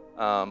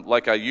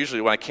 like I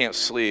usually, when I can't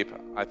sleep,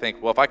 I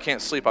think, well, if I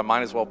can't sleep, I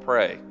might as well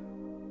pray.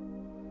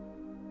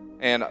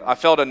 And I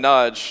felt a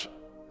nudge,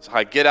 so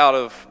I get out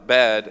of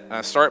bed and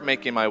I start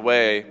making my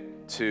way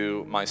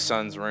to my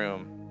son's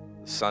room,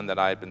 the son that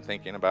I had been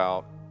thinking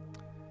about.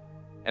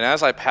 And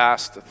as I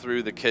passed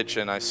through the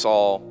kitchen, I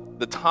saw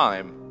the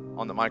time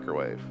on the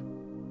microwave.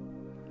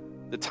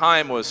 The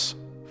time was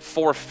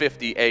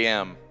 4:50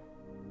 a.m.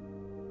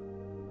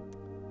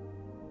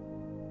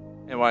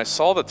 And when I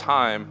saw the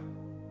time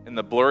in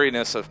the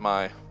blurriness of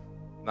my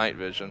night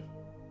vision,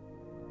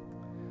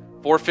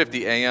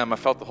 4:50 a.m., I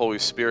felt the Holy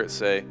Spirit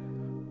say,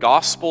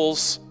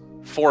 Gospels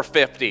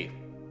 4:50. I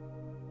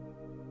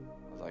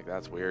was like,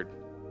 that's weird.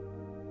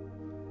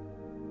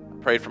 I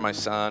prayed for my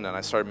son, and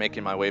I started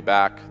making my way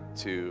back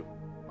to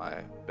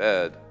my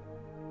bed.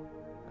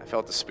 I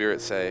felt the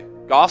Spirit say,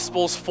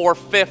 Gospels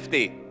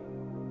 4:50.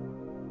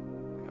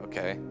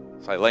 Okay,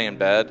 so I lay in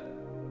bed.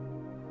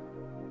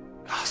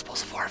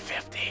 Gospels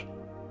 4:50.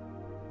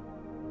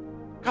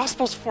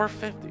 Gospels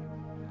 4:50. I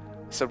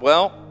said,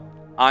 well,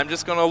 I'm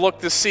just going to look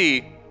to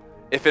see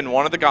if in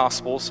one of the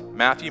Gospels,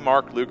 Matthew,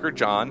 Mark, Luke, or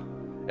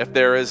John, if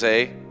there is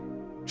a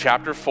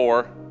chapter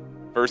 4,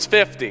 verse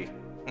 50.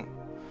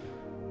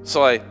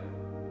 So I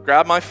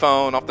grab my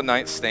phone off the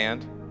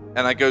nightstand,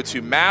 and I go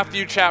to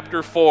Matthew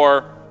chapter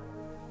 4.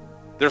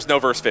 There's no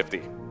verse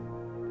 50.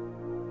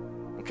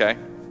 Okay?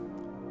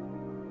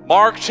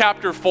 Mark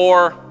chapter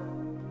 4,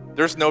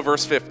 there's no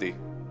verse 50.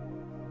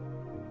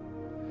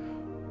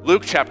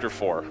 Luke chapter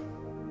 4,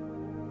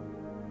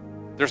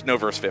 there's no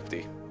verse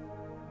 50.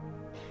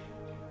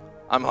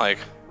 I'm like,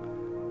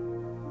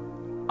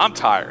 I'm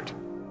tired.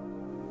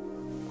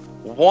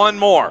 One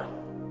more.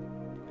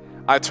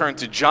 I turn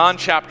to John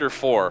chapter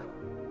 4,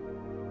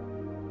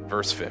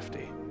 verse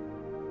 50.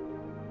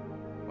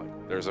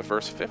 Like, there's a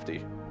verse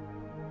 50.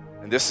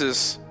 And this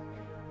is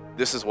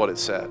what it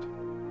said.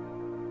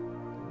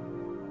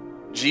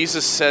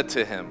 Jesus said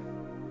to him,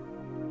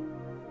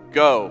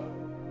 go.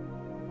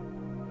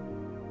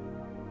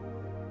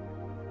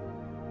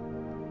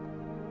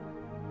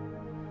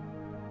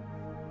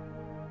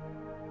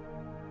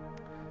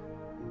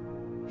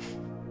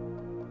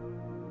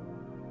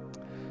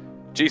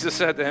 Jesus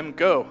said to him,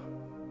 go.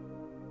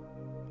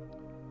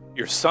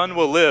 Your son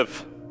will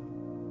live.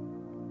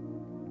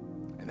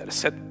 And then it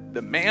said,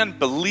 the man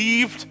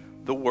believed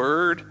the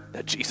word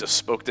that Jesus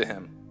spoke to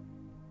him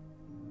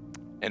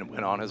and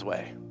went on his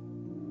way.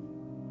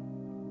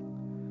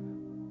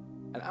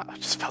 And I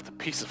just felt the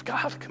peace of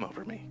God come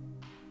over me.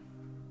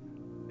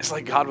 It's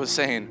like God was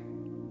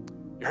saying,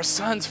 your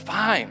son's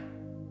fine.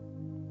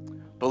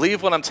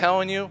 Believe what I'm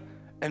telling you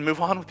and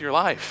move on with your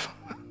life.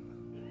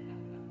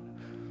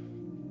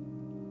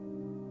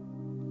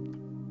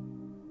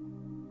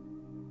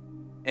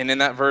 And in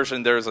that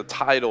version, there's a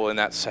title in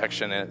that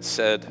section, and it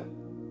said,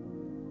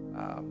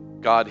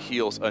 God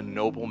heals a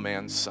noble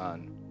man's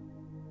son.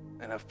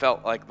 And I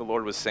felt like the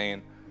Lord was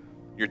saying,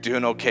 you're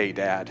doing okay,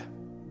 Dad.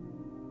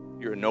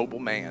 You're a noble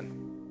man.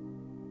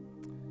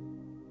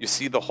 You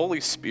see, the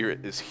Holy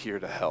Spirit is here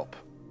to help.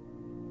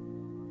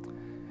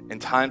 In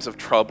times of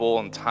trouble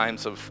and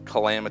times of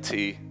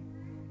calamity,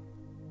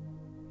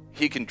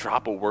 He can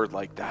drop a word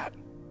like that.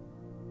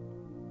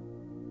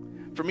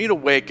 For me to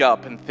wake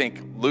up and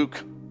think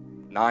Luke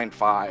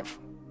 9:5,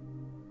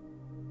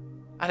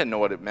 I didn't know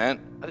what it meant.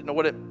 I didn't know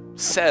what it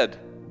said.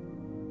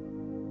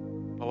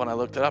 But when I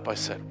looked it up, I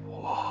said,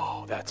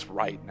 whoa, that's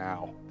right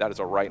now. That is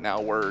a right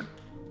now word.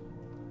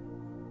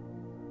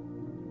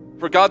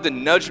 For God to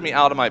nudge me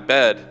out of my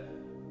bed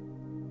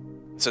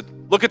and said,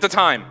 look at the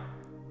time,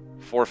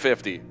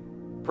 4:50,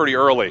 pretty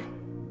early.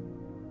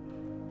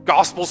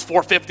 Gospel's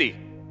 4:50.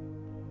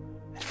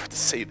 And for it to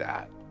say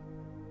that,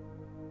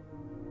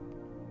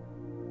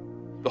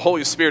 the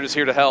Holy Spirit is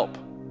here to help.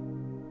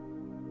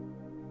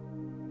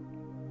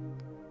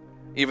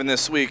 Even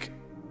this week,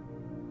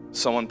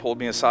 someone pulled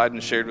me aside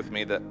and shared with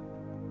me that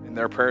in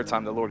their prayer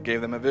time, the Lord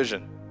gave them a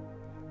vision.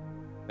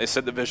 They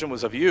said the vision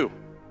was of you.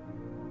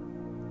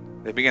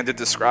 They began to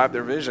describe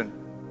their vision.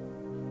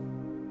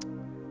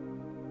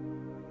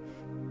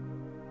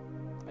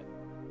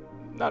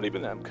 Not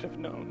even them could have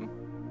known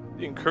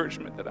the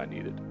encouragement that I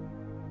needed.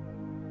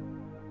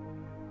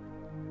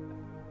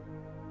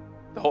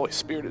 The Holy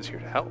Spirit is here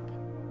to help.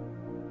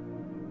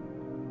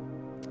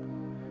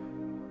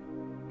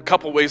 A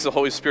couple ways the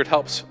Holy Spirit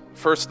helps.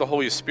 First, the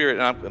Holy Spirit,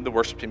 and the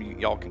worship team,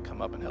 y'all can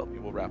come up and help me.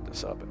 We'll wrap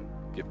this up and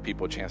give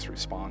people a chance to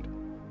respond.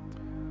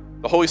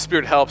 The Holy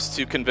Spirit helps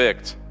to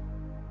convict.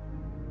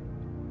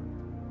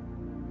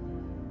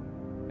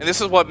 And this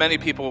is what many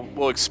people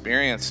will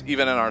experience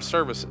even in our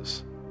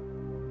services.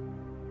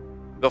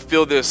 They'll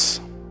feel this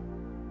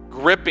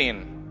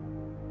gripping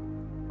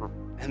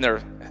and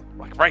they're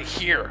like right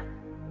here.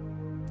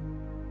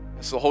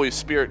 It's the Holy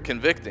Spirit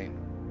convicting.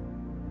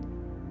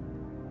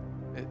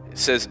 It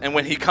says, and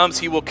when he comes,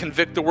 he will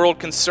convict the world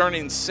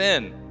concerning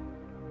sin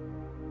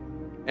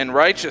and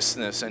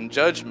righteousness and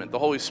judgment. The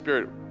Holy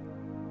Spirit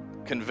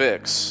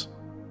convicts.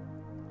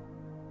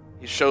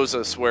 He shows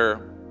us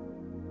where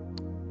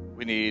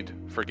we need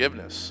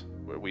forgiveness,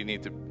 where we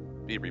need to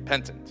be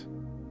repentant.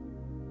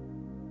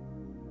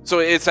 So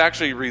it's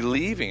actually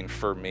relieving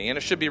for me, and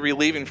it should be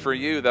relieving for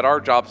you, that our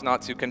job's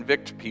not to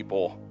convict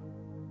people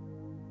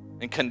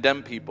and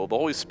condemn people. The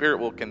Holy Spirit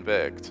will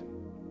convict.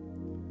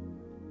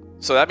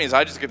 So that means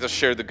I just get to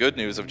share the good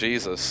news of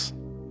Jesus,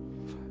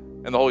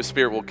 and the Holy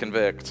Spirit will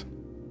convict.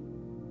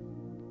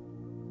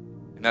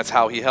 And that's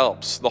how he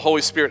helps. The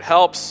Holy Spirit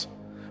helps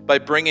by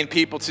bringing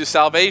people to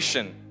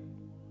salvation.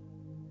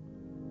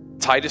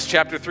 Titus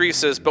chapter 3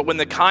 says, but when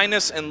the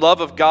kindness and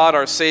love of God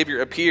our Savior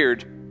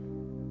appeared,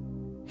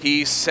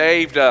 he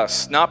saved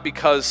us, not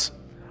because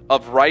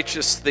of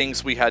righteous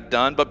things we had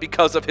done, but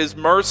because of his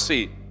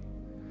mercy.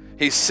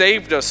 He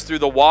saved us through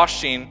the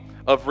washing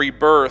of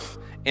rebirth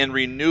and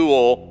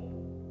renewal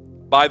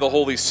by the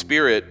Holy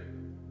Spirit,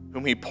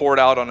 whom he poured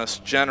out on us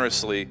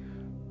generously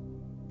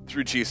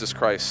through Jesus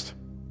Christ,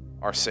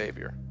 our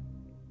Savior.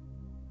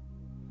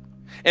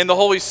 And the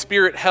Holy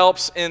Spirit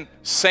helps in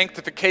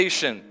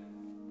sanctification.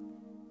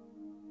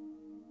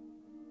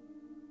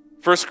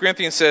 1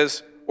 Corinthians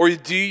says, or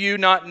do you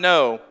not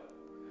know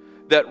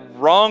that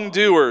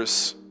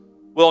wrongdoers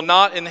will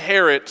not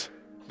inherit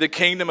the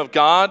kingdom of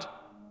God?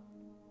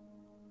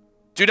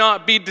 Do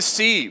not be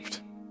deceived.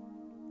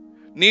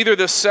 Neither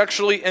the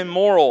sexually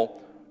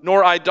immoral,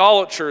 nor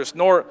idolaters,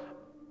 nor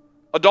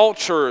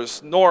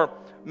adulterers, nor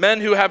men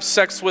who have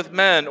sex with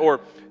men, or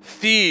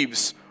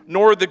thieves,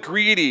 nor the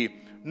greedy,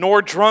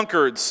 nor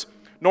drunkards,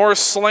 nor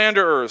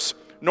slanderers,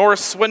 nor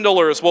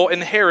swindlers will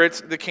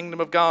inherit the kingdom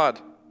of God.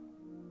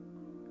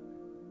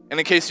 And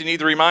in case you need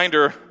the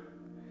reminder,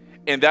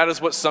 and that is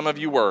what some of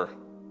you were.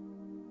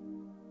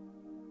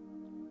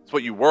 It's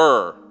what you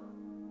were.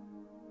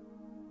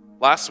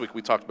 Last week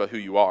we talked about who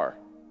you are.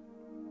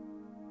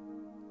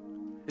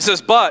 It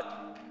says,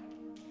 but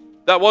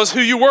that was who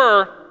you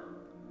were,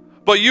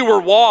 but you were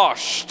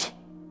washed.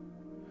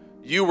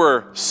 You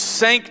were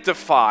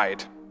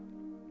sanctified.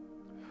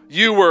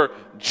 You were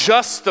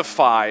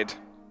justified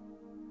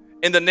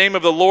in the name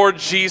of the Lord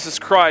Jesus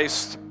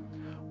Christ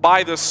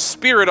by the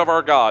Spirit of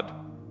our God.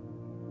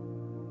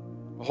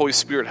 The Holy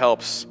Spirit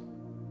helps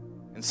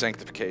in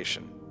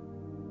sanctification.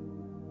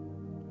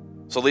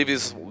 So leave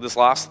this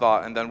last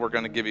thought, and then we're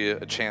going to give you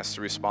a chance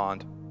to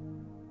respond.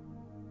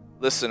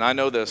 Listen, I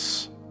know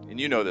this, and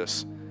you know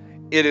this.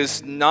 It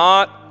is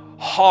not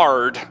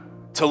hard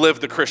to live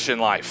the Christian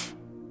life.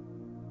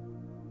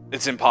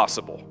 It's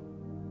impossible.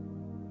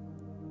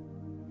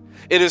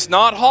 It is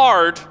not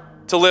hard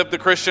to live the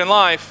Christian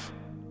life.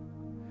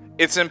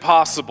 It's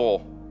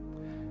impossible.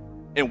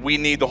 And we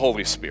need the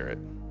Holy Spirit.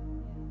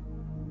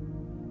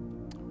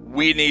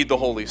 We need the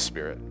Holy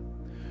Spirit.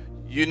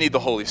 You need the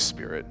Holy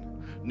Spirit.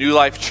 New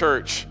Life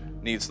Church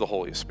needs the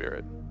Holy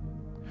Spirit.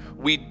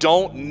 We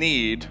don't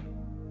need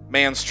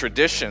man's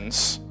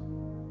traditions.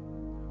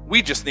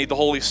 We just need the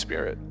Holy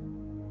Spirit.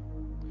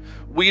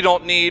 We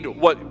don't need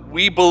what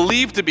we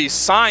believe to be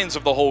signs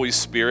of the Holy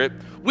Spirit.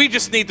 We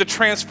just need the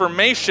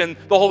transformation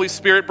the Holy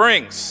Spirit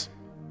brings.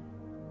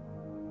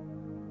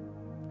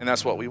 And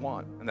that's what we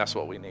want, and that's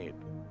what we need.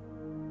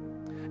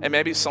 And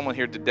maybe someone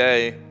here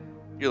today,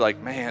 you're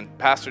like, man,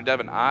 Pastor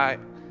Devin,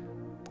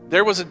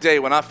 there was a day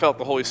when I felt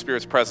the Holy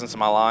Spirit's presence in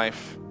my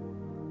life.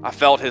 I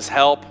felt his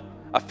help.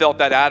 I felt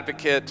that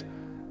advocate.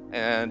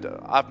 And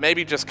I've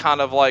maybe just kind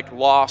of like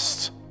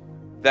lost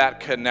that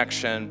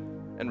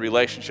connection and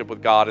relationship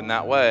with God in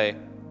that way.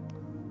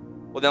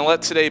 Well, then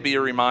let today be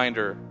a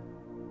reminder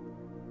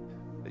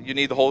that you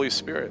need the Holy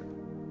Spirit.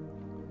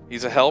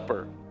 He's a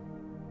helper.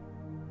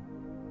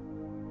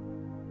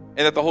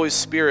 And that the Holy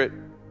Spirit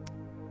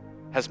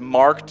has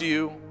marked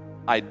you,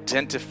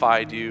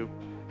 identified you,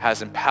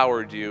 has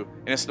empowered you,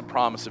 and it's the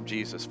promise of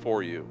Jesus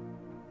for you.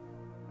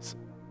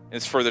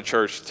 It's for the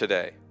church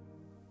today.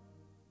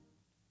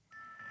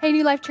 Hey,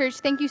 New Life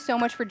Church, thank you so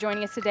much for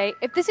joining us today.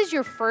 If this is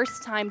your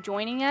first time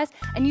joining us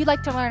and you'd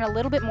like to learn a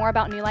little bit more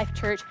about New Life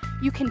Church,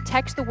 you can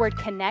text the word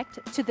CONNECT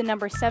to the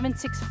number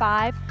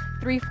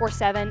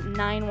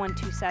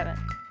 765-347-9127.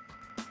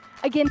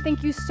 Again,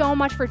 thank you so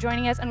much for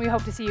joining us, and we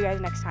hope to see you guys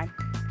next time.